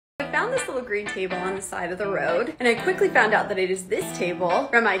I found this little green table on the side of the road, and I quickly found out that it is this table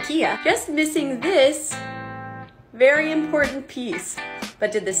from IKEA, just missing this very important piece.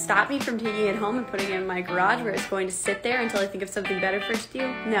 But did this stop me from taking it home and putting it in my garage where it's going to sit there until I think of something better for it to do?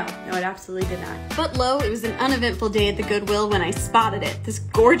 No, it absolutely did not. But lo, it was an uneventful day at the Goodwill when I spotted it. This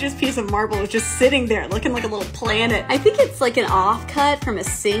gorgeous piece of marble was just sitting there looking like a little planet. I think it's like an offcut from a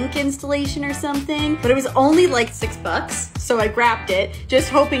sink installation or something, but it was only like $6. So I grabbed it, just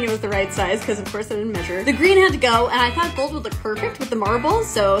hoping it was the right size because of course I didn't measure. The green had to go, and I thought gold would look perfect with the marble,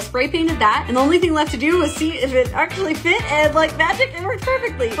 so spray painted that. And the only thing left to do was see if it actually fit, and like magic, it worked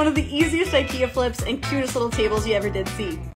perfectly. One of the easiest IKEA flips and cutest little tables you ever did see.